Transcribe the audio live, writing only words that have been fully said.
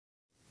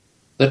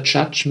The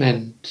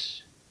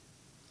Judgment.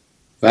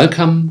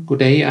 Welcome, good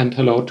day, and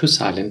hello to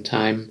Silent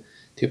Time,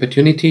 the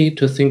opportunity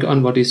to think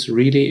on what is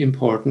really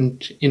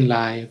important in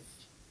life.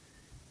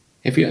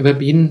 Have you ever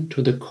been to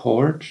a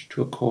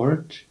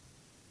court?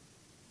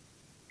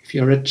 If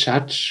you're a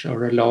judge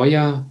or a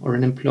lawyer or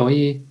an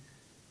employee,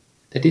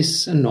 that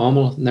is a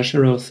normal,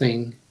 natural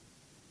thing.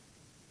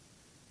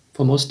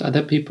 For most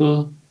other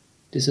people,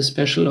 it is a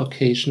special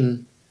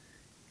occasion.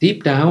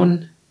 Deep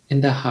down in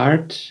the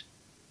heart,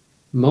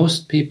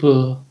 most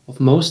people of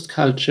most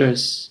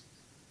cultures,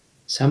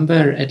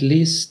 somewhere at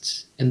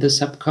least in the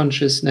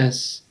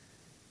subconsciousness,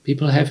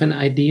 people have an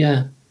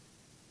idea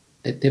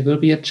that there will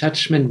be a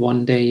judgment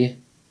one day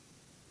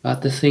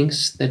about the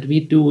things that we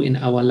do in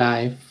our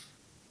life.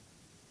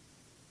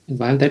 And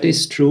while that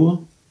is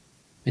true,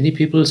 many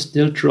people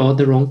still draw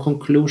the wrong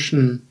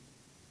conclusion.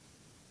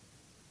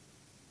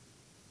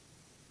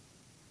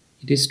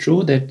 It is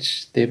true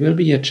that there will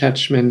be a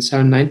judgment.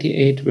 Psalm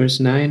 98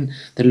 verse 9,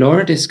 the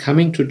Lord is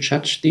coming to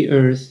judge the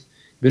earth.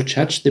 He will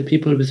judge the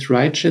people with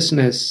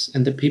righteousness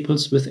and the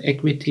peoples with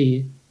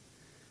equity.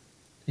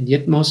 And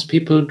yet most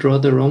people draw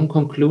the wrong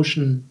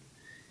conclusion.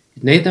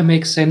 It neither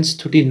makes sense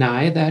to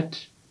deny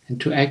that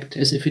and to act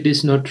as if it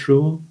is not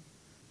true,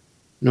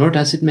 nor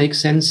does it make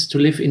sense to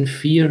live in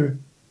fear,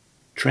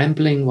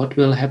 trembling what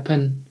will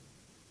happen,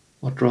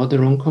 or draw the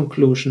wrong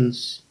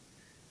conclusions.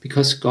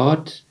 Because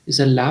God is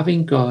a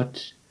loving God.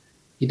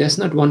 He does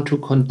not want to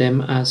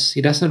condemn us.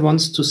 He does not want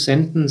to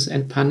sentence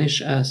and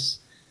punish us.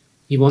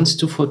 He wants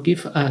to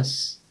forgive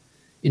us.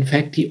 In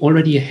fact, He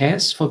already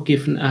has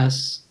forgiven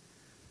us.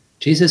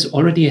 Jesus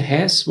already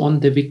has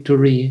won the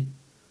victory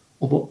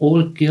over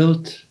all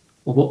guilt,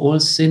 over all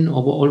sin,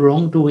 over all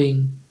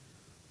wrongdoing,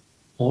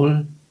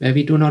 all where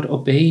we do not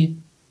obey,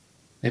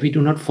 where we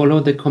do not follow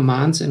the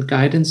commands and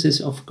guidances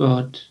of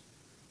God.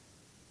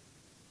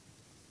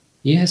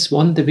 He has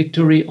won the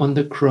victory on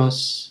the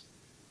cross,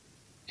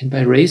 and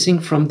by raising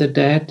from the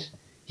dead,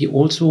 He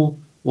also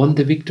won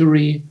the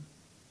victory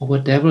over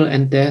devil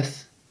and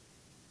death,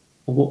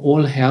 over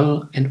all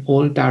hell and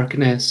all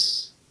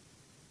darkness.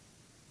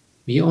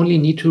 We only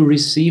need to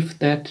receive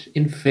that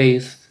in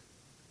faith.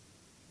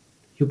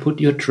 You put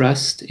your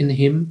trust in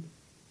Him.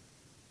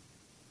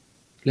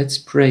 Let's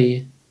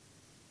pray.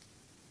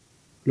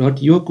 Lord,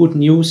 your good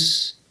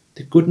news,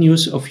 the good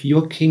news of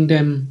your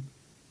kingdom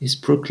is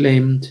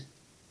proclaimed.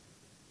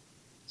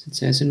 It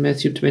says in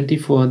Matthew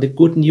 24, the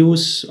good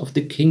news of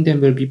the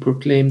kingdom will be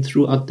proclaimed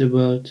throughout the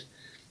world.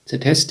 It's a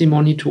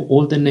testimony to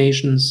all the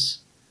nations.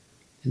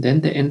 And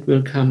then the end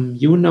will come.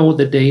 You know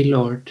the day,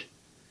 Lord.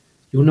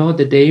 You know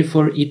the day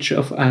for each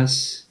of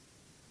us.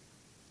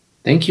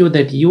 Thank you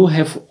that you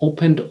have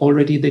opened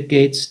already the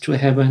gates to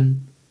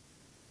heaven.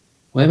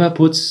 Whoever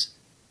puts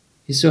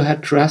his or her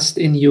trust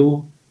in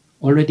you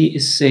already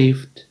is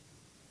saved.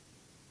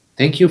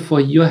 Thank you for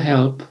your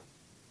help,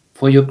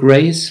 for your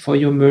grace, for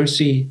your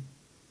mercy.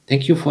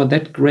 Thank you for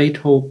that great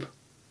hope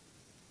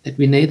that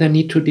we neither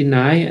need to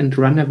deny and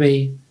run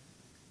away,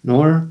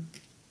 nor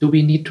do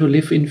we need to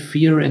live in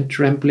fear and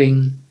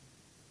trembling.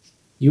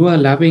 You are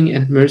loving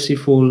and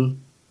merciful.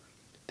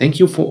 Thank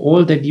you for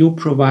all that you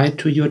provide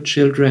to your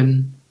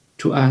children,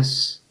 to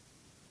us.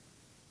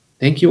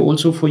 Thank you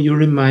also for your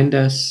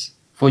reminders,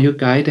 for your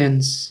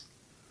guidance.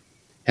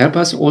 Help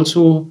us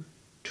also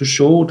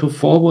to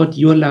forward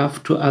your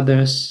love to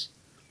others,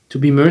 to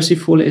be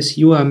merciful as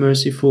you are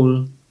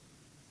merciful.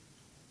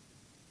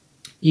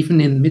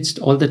 Even in midst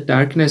all the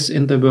darkness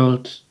in the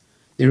world,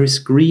 there is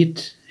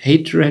greed,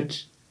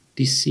 hatred,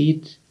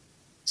 deceit,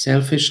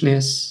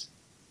 selfishness.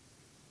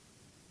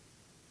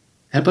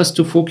 Help us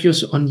to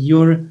focus on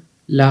your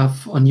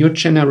love, on your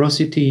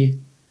generosity,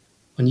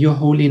 on your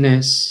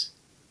holiness.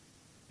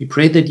 We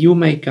pray that you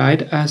may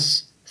guide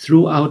us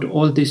throughout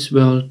all this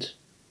world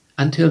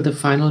until the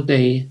final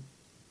day.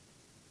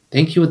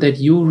 Thank you that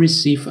you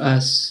receive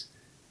us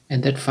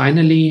and that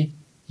finally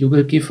you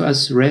will give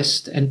us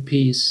rest and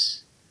peace.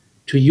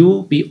 To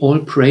you be all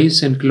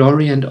praise and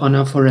glory and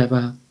honor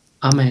forever.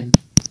 Amen.